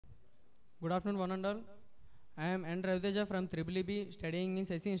Good afternoon, one and all. I am N. Raviteja from III EEE B, studying in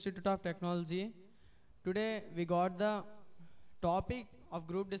SSC Institute of Technology. Today we got the topic of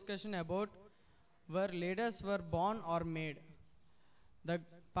group discussion about were leaders were born or made. The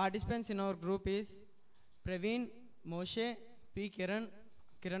participants in our group is Praveen, Moshe, P.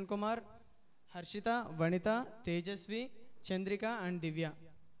 Kiran Kumar, Harshita, Vanita, Tejasvi, Chandrika and Divya.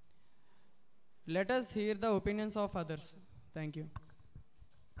 Let us hear the opinions of others. Thank you.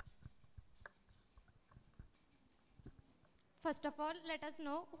 First of all, let us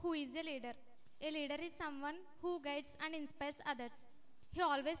know who is a leader. A leader is someone who guides and inspires others. He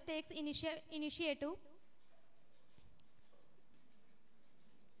always takes initiative.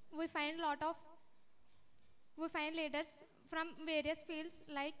 We find we find leaders from various fields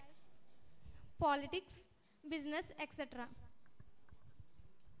like politics, business, etc.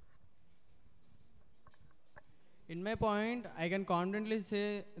 In my point, I can confidently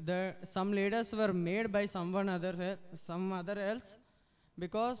say that some leaders were made by some other else,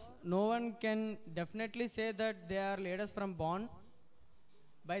 because no one can definitely say that they are leaders from born.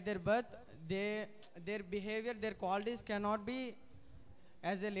 By their birth, their behavior, their qualities cannot be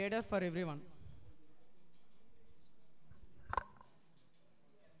as a leader for everyone.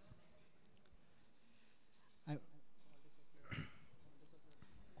 I-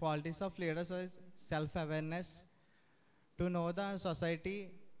 Qualities of leaders is self-awareness, to know the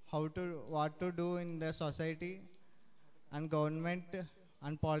society, what to do in the society and government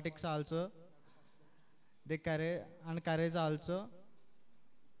and politics also. The courage also,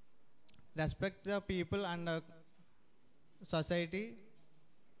 respect the people and society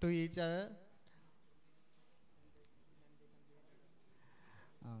to each other.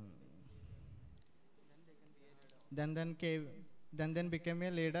 Um, then came, then became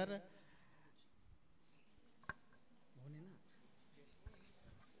a leader.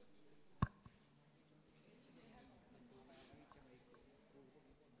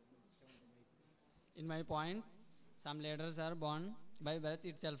 In my point, some leaders are born by birth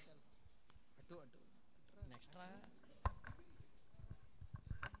itself.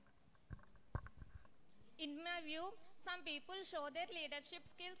 In my view, some people show their leadership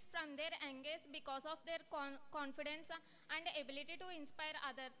skills from their young age because of their confidence and ability to inspire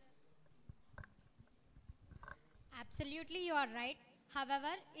others. Absolutely, you are right.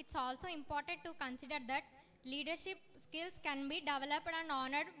 However, it's also important to consider that leadership skills can be developed and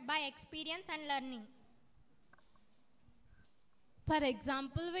honored by experience and learning. For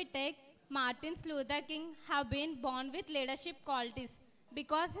example, we take Martin Luther King have been born with leadership qualities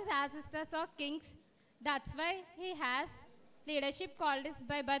because his ancestors are kings. That's why he has leadership qualities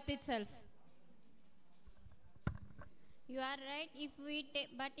by birth itself. You are right. If we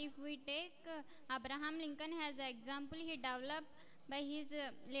take Abraham Lincoln as an example, he developed by his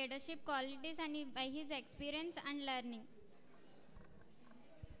leadership qualities and by his experience and learning.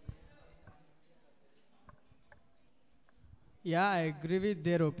 Yeah, I agree with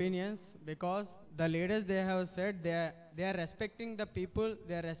their opinions, because the leaders they have said they are respecting the people,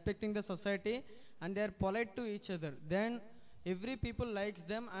 they are respecting the society, and they are polite to each other. Then every people likes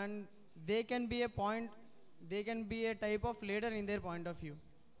them, and they can be a point, they can be a type of leader in their point of view.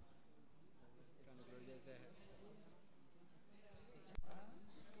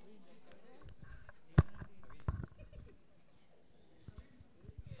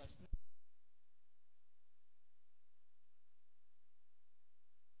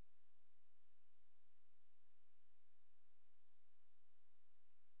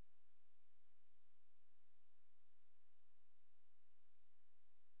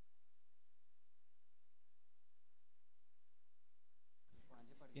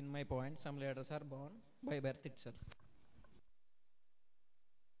 In my point, some leaders are born by birth itself.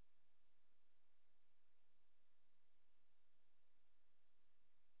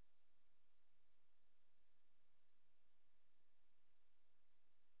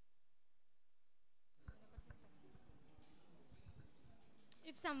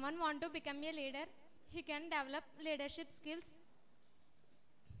 If someone want to become a leader, he can develop leadership skills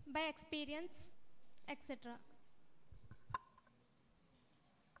by experience, etc.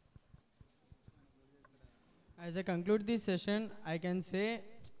 As I conclude this session, I can say,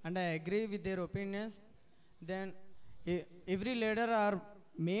 and I agree with their opinions, then every leader are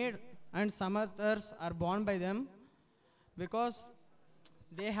made and some others are born by them, because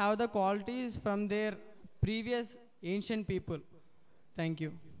they have the qualities from their previous ancient people. Thank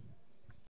you.